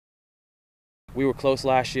We were close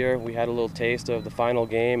last year. We had a little taste of the final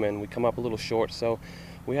game, and we come up a little short. So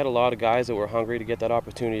we had a lot of guys that were hungry to get that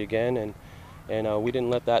opportunity again, and we didn't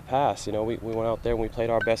let that pass. You know, we went out there and we played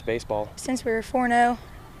our best baseball. Since we were 4-0,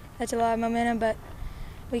 that's a lot of momentum, but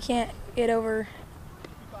we can't get over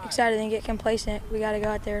excited and get complacent. We got to go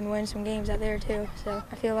out there and win some games out there too. So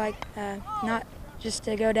I feel like not just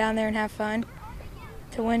to go down there and have fun,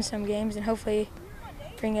 to win some games and hopefully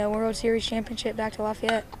bring a World Series championship back to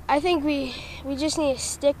Lafayette. I think we just need to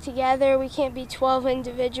stick together. We can't be 12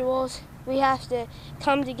 individuals. We have to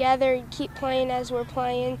come together and keep playing as we're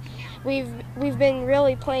playing. We've been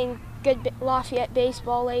really playing good Lafayette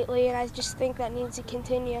baseball lately, and I just think that needs to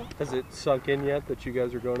continue. Has it sunk in yet that you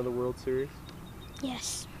guys are going to the World Series?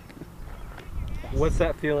 Yes. What's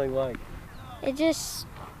that feeling like? It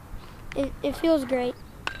feels great.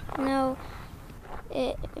 You know,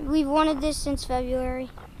 we've wanted this since February,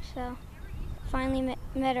 so finally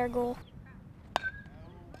met our goal.